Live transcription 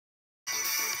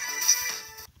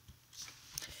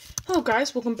Hello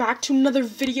guys, welcome back to another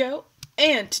video,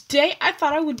 and today I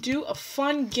thought I would do a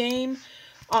fun game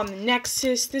on the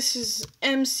Nexus. This is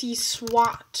MC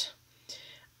Swat.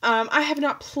 I have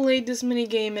not played this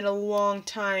minigame in a long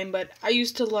time, but I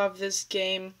used to love this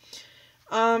game.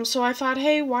 So I thought,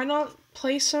 hey, why not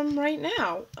play some right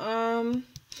now?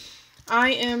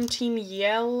 I am Team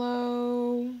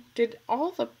Yellow. Did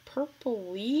all the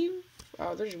purple leave?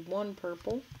 Oh, there's one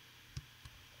purple.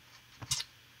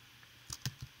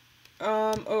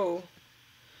 Oh.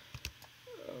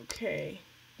 Okay.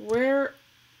 Where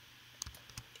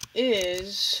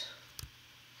is...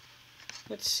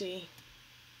 Let's see.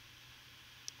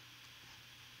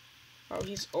 Oh,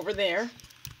 he's over there.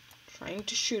 Trying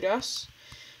to shoot us.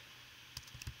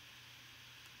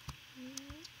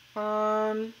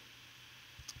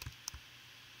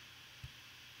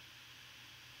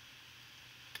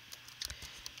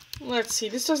 Let's see.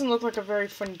 This doesn't look like a very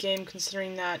fun game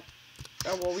considering that...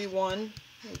 Oh, well, we won,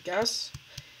 I guess.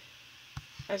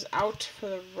 As out for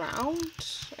the round,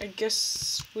 I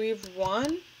guess we've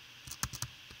won.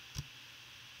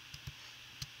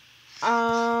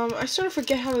 I sort of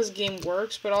forget how this game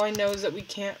works, but all I know is that we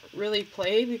can't really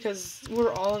play because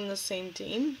we're all in the same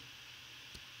team.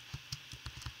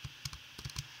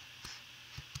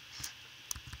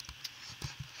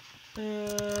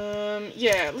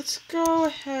 Yeah, let's go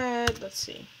ahead. Let's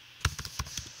see.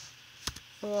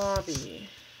 Lobby.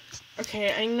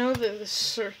 Okay, I know that the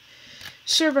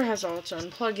server has all its own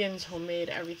plugins, homemade,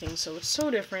 everything, so it's so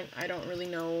different. I don't really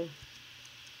know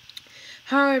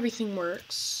how everything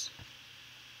works.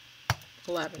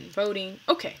 11. Voting.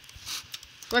 Okay.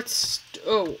 Let's...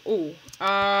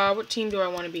 what team do I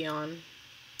want to be on?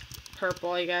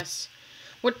 Purple, I guess.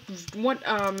 What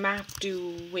map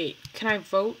do... Wait, can I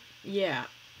vote? Yeah.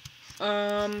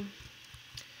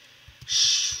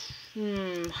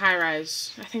 High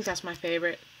rise. I think that's my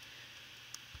favorite.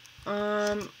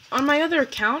 On my other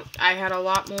account, I had a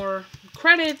lot more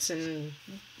credits and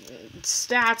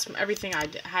stats, everything. I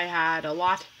had a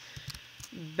lot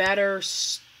better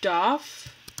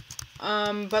stuff.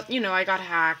 But, you know, I got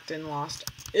hacked and lost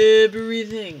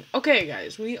everything. Okay,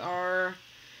 guys, we are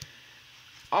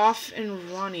off and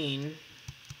running.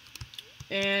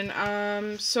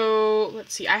 And, so,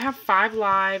 let's see. I have 5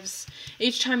 lives.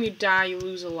 Each time you die, you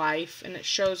lose a life, and it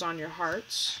shows on your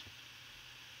hearts.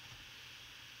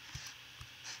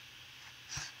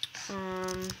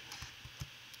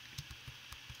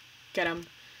 Get him.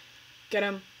 Get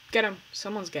him. Get him.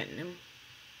 Someone's getting him.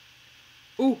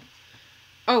 Ooh.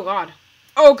 Oh, God.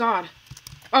 Oh, God.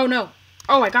 Oh, no.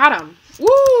 Oh, I got him.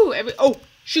 Woo! Oh,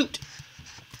 shoot.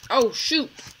 Oh, shoot.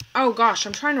 Oh, gosh.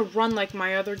 I'm trying to run like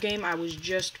my other game. I was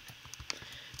just...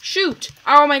 Shoot.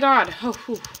 Oh, my God. Oh,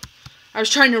 whew. I was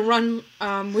trying to run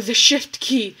with the shift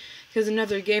key. Because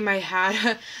another game I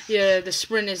had, yeah, the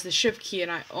sprint is the shift key, and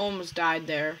I almost died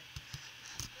there.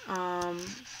 Okay,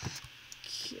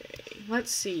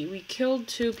 let's see. We killed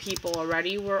 2 people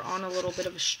already. We're on a little bit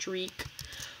of a streak.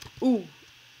 Ooh.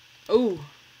 Ooh.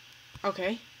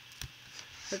 Okay.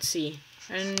 Let's see.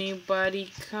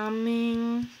 Anybody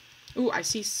coming? Ooh, I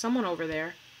see someone over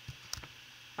there.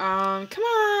 Come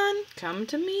on. Come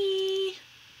to me.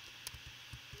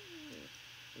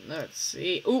 Let's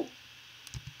see. Ooh.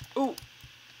 Ooh.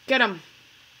 Get him.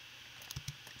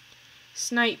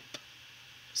 Snipe.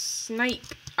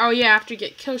 Snipe. Oh, yeah, after you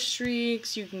get kill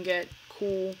streaks, you can get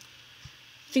cool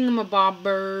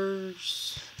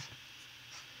thingamabobbers.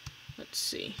 Let's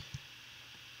see.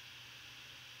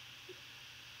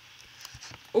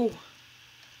 Oh.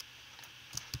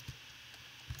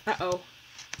 Uh-oh.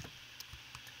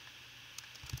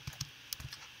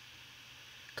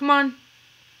 Come on.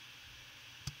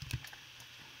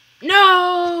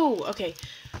 No! Okay.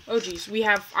 Oh, geez.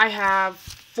 I have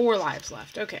 4 lives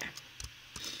left. Okay.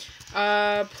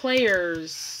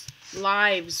 Players.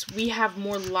 Lives. We have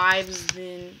more lives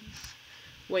than...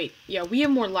 Wait. Yeah, we have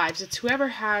more lives. It's whoever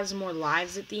has more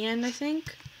lives at the end, I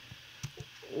think.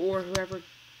 Or whoever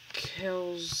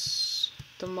kills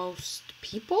the most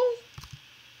people?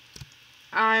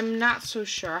 I'm not so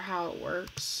sure how it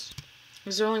works.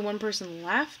 Is there only 1 person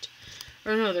left?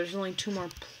 Or no, there's only 2 more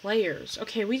players.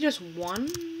 Okay, we just won,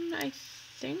 I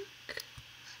think.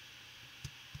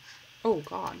 Oh,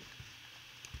 God.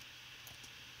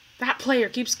 That player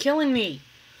keeps killing me.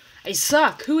 I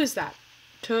suck. Who is that?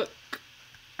 Took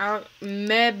out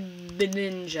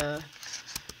Mebeninja.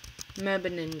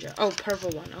 Mebeninja. Oh,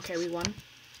 purple one. Okay, we won.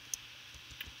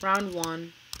 Round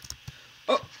 1.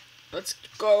 Oh, let's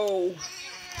go.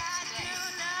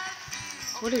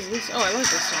 What is this? Oh, I like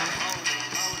this song.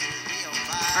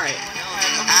 Alright.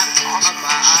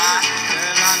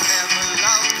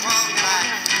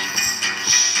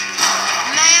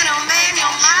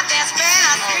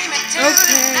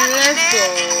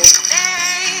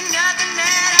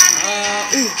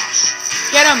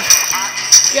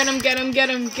 Get him, get him, get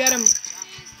him, get him.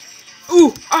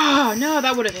 Ooh! Ah, no,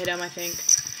 that would have hit him, I think.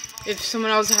 If someone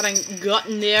else hadn't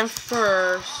gotten there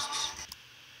first.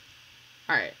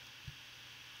 Alright.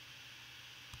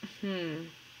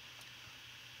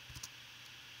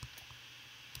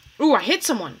 Ooh, I hit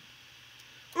someone.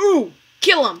 Ooh!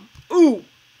 Kill him! Ooh!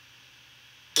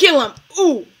 Kill him!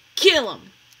 Ooh! Kill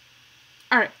him!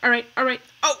 Alright, alright, alright.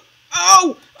 Oh!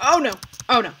 Oh! Oh no!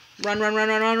 Oh no. Run, run, run,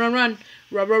 run, run, run, run.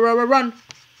 Run, run, run, run, run.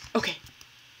 Okay.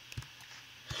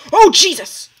 Oh,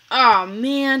 Jesus! Oh,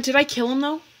 man. Did I kill him,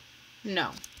 though?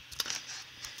 No.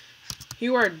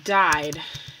 You are died.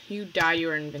 You die, you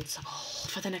are invincible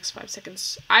for the next 5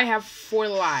 seconds. I have 4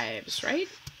 lives, right?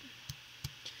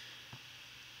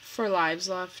 4 lives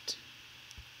left.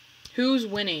 Who's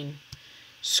winning?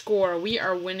 Score. We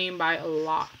are winning by a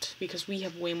lot because we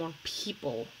have way more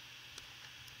people.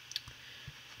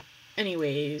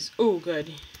 Anyways. Oh,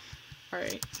 good.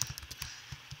 Alright.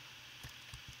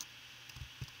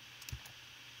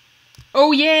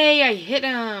 Oh, yay! I hit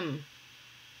him!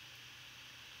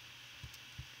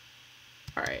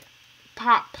 Alright.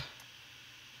 Pop.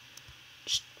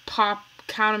 Just pop.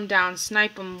 Count them down.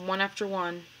 Snipe them one after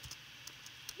one.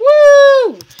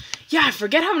 Woo! Yeah, I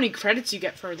forget how many credits you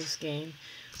get for this game.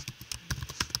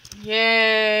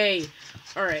 Yay!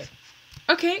 Alright.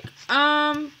 Okay.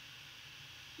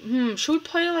 Should we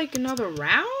play like another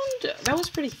round? That was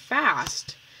pretty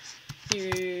fast.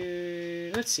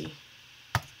 Let's see.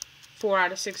 4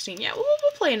 out of 16. Yeah, we'll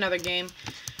play another game.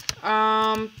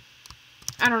 I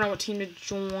don't know what team to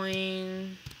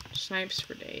join. Snipes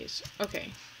for days.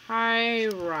 Okay. High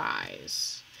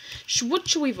Rise. What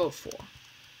should we vote for?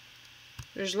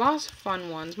 There's lots of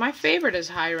fun ones. My favorite is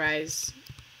High Rise.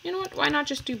 You know what? Why not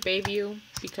just do Bayview?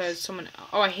 Because someone...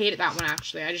 Oh, I hated that one,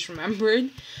 actually. I just remembered.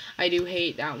 I do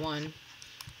hate that one.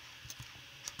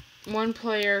 1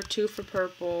 player, 2 for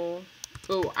purple.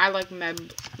 Oh, I like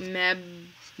Meb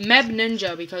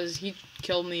Ninja because he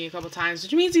killed me a couple times,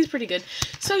 which means he's pretty good.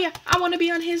 So, yeah, I want to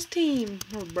be on his team.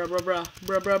 Oh, bruh, bruh, bruh.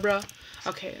 Bruh, bruh, bruh.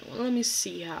 Okay, well, let me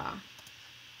see how.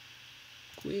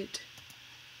 Quit.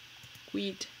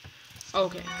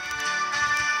 Okay.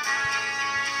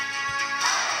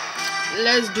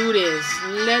 Let's do this.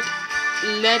 Let's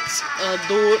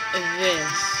do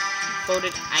this.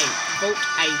 Vote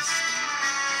iced.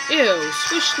 Ew,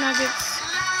 squish nuggets.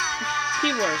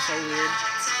 People are so weird.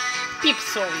 People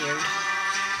so weird.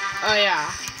 Oh yeah.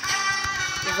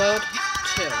 Vote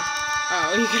 2.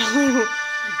 Oh, you can only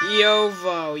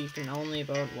Yovo. You can only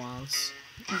vote once.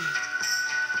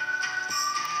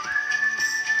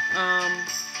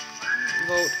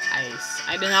 Vote ice.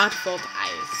 I did not vote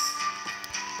ice.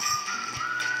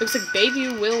 Looks like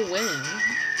Bayview will win.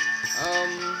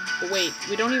 But wait,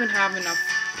 we don't even have enough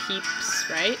peeps,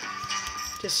 right?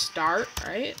 To start,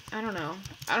 right? I don't know.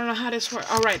 I don't know how this works.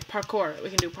 Alright, parkour. We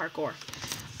can do parkour.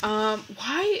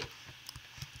 Why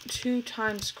 2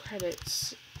 times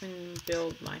credits and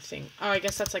build my thing? Oh, I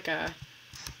guess that's like a...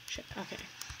 Shit, okay.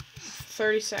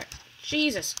 30 sec.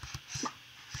 Jesus.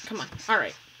 Come on.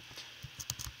 Alright.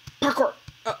 Parkour!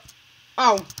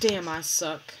 Oh, damn, I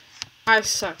suck. I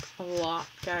suck a lot,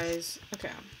 guys.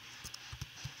 Okay.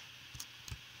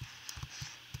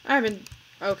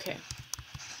 Okay.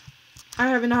 I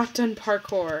have not done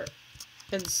parkour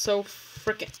in so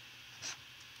frickin'...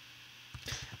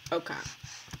 Okay.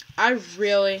 I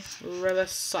really, really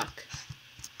suck.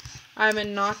 I have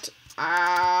not...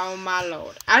 Oh, my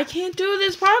lord. I can't do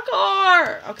this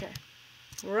parkour! Okay.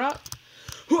 We're up.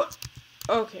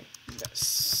 Okay.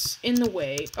 That's in the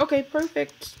way. Okay,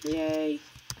 perfect. Yay.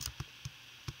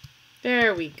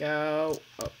 There we go.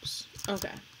 Oops.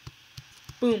 Okay.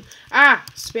 Boom. Ah!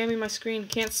 Spamming my screen.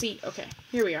 Can't see. Okay.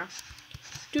 Here we are.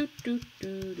 Do.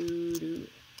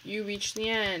 You reach the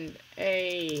end.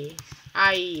 A.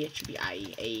 I. It should be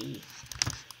I. A.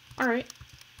 Alright.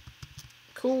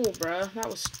 Cool, bruh. That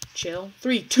was chill.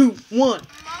 3, 2, 1. Boats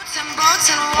and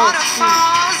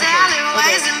waterfalls,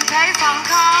 alleyways and payphone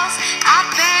calls.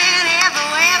 I've been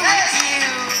everywhere with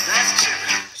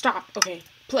you. Stop. Okay.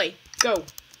 Play. Go.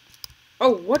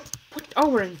 Oh, what? Oh,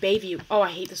 we're in Bayview. Oh, I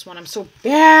hate this one. I'm so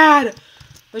bad.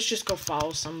 Let's just go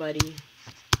follow somebody.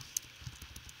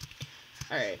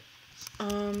 Alright.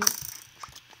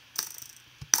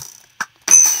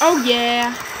 Oh,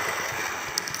 yeah.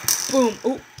 Boom.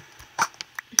 Oh.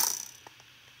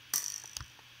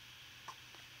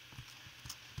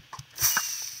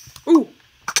 Ooh.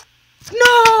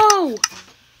 No!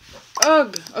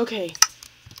 Ugh. Okay.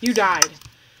 You died.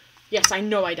 Yes, I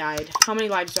know I died. How many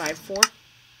lives do I have? 4?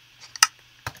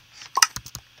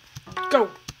 Go.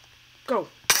 Go.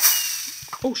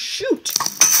 Oh, shoot.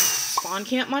 Spawn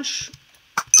camp much?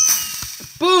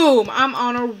 Boom! I'm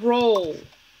on a roll.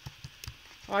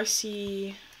 Oh, I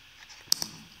see.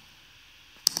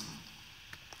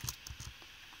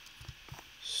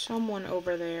 Someone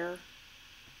over there.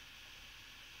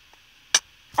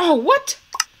 Oh, what?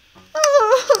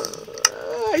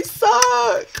 I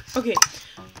suck. Okay.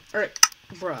 Alright.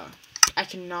 Bruh. I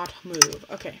cannot move.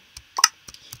 Okay.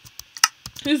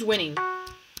 Who's winning?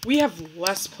 We have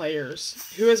less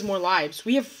players. Who has more lives?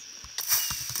 We have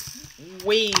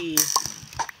way...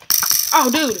 Oh,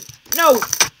 dude! No!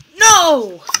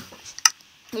 No!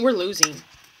 We're losing.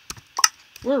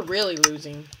 We're really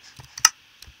losing.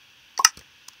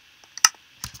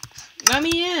 Let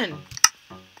me in.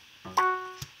 I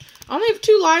only have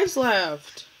 2 lives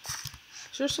left.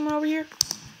 Is there someone over here?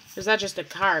 Or is that just a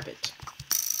carpet?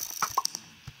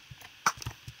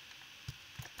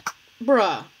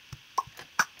 Bruh.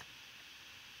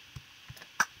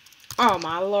 Oh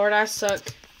my lord, I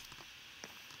suck.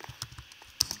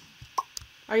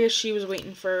 I guess she was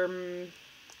waiting for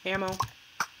ammo.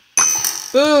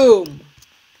 Boom!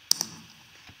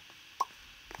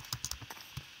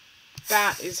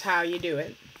 That is how you do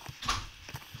it.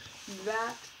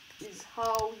 That is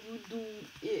how you do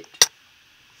it.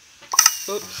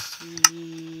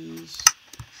 Oopsies.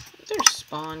 They're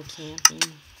spawn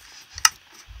camping.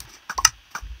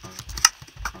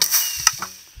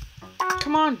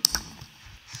 Come on.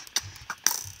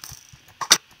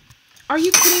 Are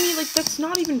you kidding me? Like, that's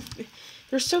not even...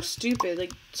 They're so stupid.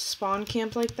 Like, spawn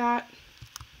camp like that.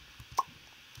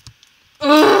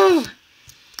 Ugh!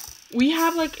 We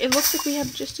have, like... It looks like we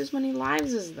have just as many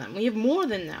lives as them. We have more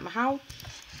than them. How...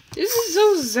 This is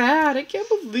so sad. I can't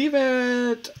believe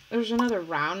it. There's another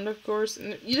round, of course.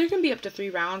 And there can be up to 3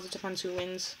 rounds. It depends who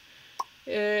wins.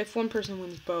 If one person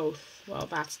wins both, well,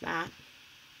 that's that.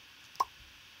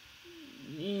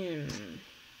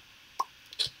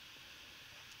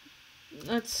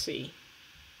 Let's see.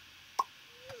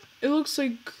 It looks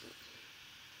like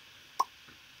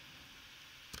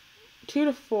 2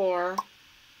 to 4.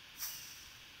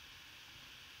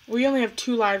 We only have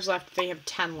 2 lives left. They have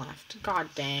 10 left. God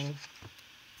dang.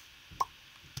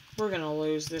 We're gonna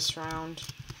lose this round.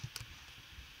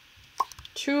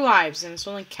 2 lives, and it's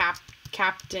only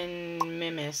Captain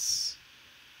Mimis.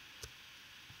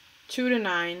 2 to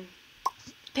 9.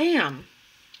 Damn.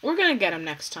 We're gonna get him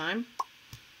next time.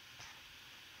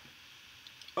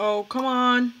 Oh, come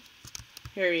on.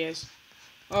 Here he is.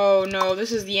 Oh, no.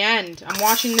 This is the end. I'm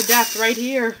watching the death right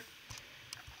here.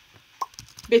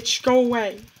 Bitch, go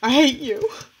away. I hate you.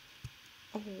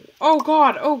 Oh,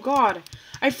 God. Oh, God.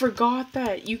 I forgot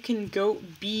that you can go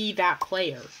be that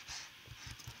player.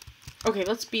 Okay,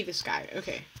 let's be this guy.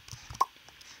 Okay.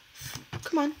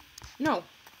 Come on. No.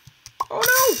 Oh,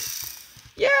 no.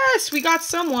 Yes, we got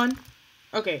someone.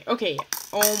 Okay, okay.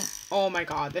 Oh, my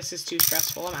God. This is too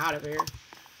stressful. I'm out of here.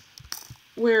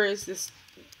 Where is this?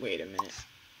 Wait a minute.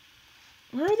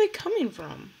 Where are they coming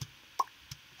from?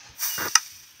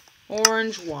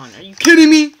 Orange 1. Are you kidding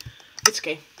me? It's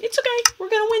okay. It's okay. We're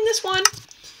gonna win this one.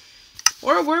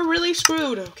 Or we're really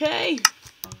screwed, okay?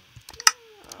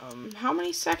 How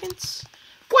many seconds?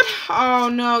 What? Oh,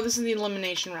 no. This is the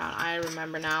elimination round. I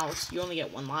remember now. You only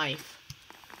get 1 life.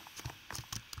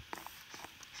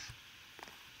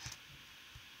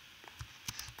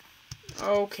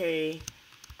 Okay.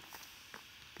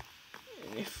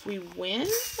 If we win,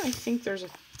 I think there's a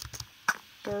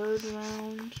 3rd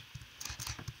round.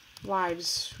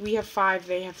 Lives. We have 5,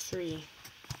 they have 3.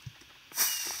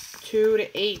 2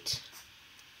 to 8.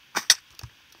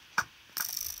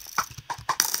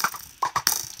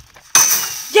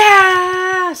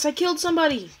 Yes! I killed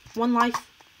somebody. 1 life.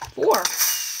 4.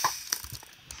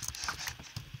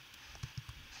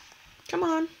 Come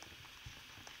on.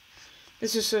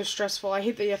 This is so stressful. I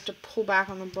hate that you have to pull back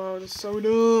on the bow. It's so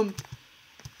dumb.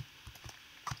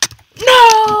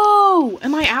 No!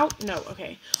 Am I out? No,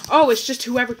 okay. Oh, it's just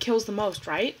whoever kills the most,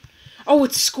 right? Oh,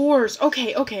 it's scores.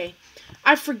 Okay, okay.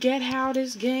 I forget how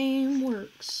this game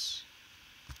works.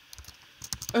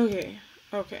 Okay,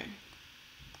 okay.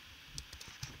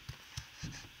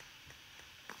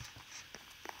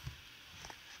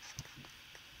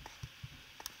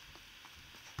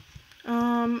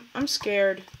 I'm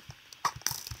scared.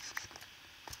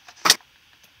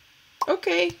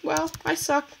 Okay, well, I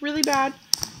suck really bad.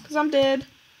 Because I'm dead.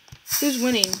 Who's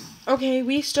winning? Okay,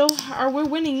 we're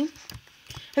winning.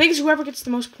 I think it's whoever gets the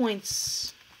most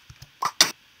points.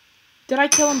 Did I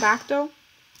kill him back, though?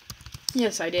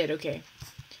 Yes, I did, okay.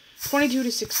 22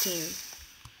 to 16.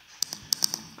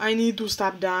 I need to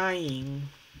stop dying.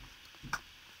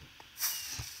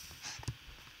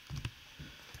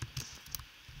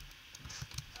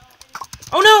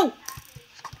 Oh, no!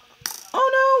 Oh,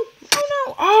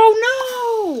 no.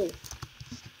 Oh,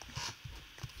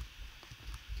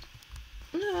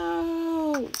 no.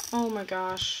 No. Oh, my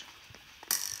gosh.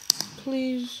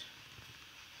 Please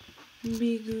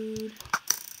be good.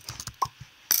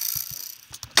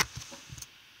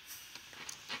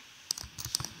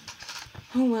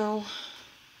 Oh, well.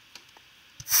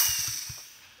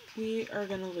 We are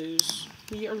gonna lose.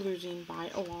 We are losing by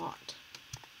a lot.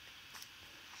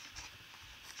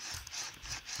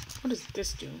 What does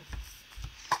this do?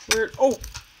 Where? Oh!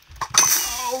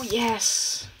 Oh,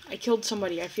 yes! I killed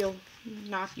somebody. I feel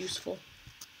not useful.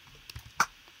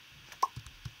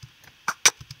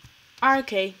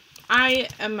 Okay. I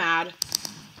am mad.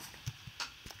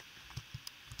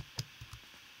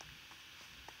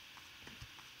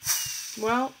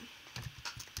 Well.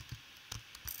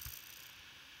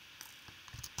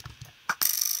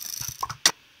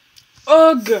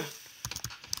 Ugh!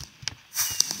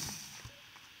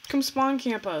 Come spawn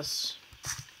camp us.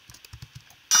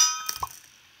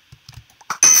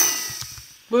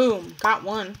 Boom. Got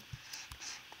one.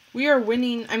 We are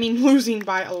winning. I mean, losing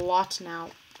by a lot now.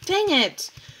 Dang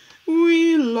it!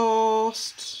 We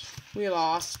lost. We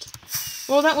lost.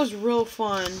 Well, that was real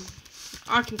fun.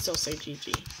 I can still say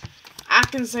GG. I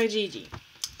can say GG.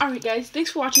 Alright guys,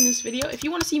 thanks for watching this video. If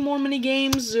you want to see more mini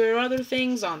games or other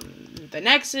things on the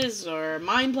Nexus or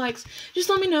Mindplex, just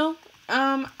let me know.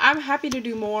 I'm happy to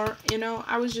do more. You know,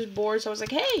 I was just bored, so I was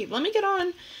like, hey, let me get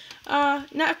on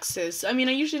Nexus. I mean,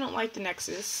 I usually don't like the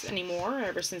Nexus anymore,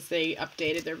 ever since they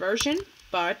updated their version,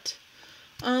 but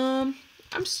I'm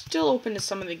still open to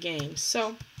some of the games.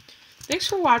 So, thanks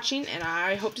for watching, and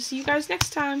I hope to see you guys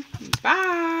next time.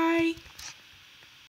 Bye!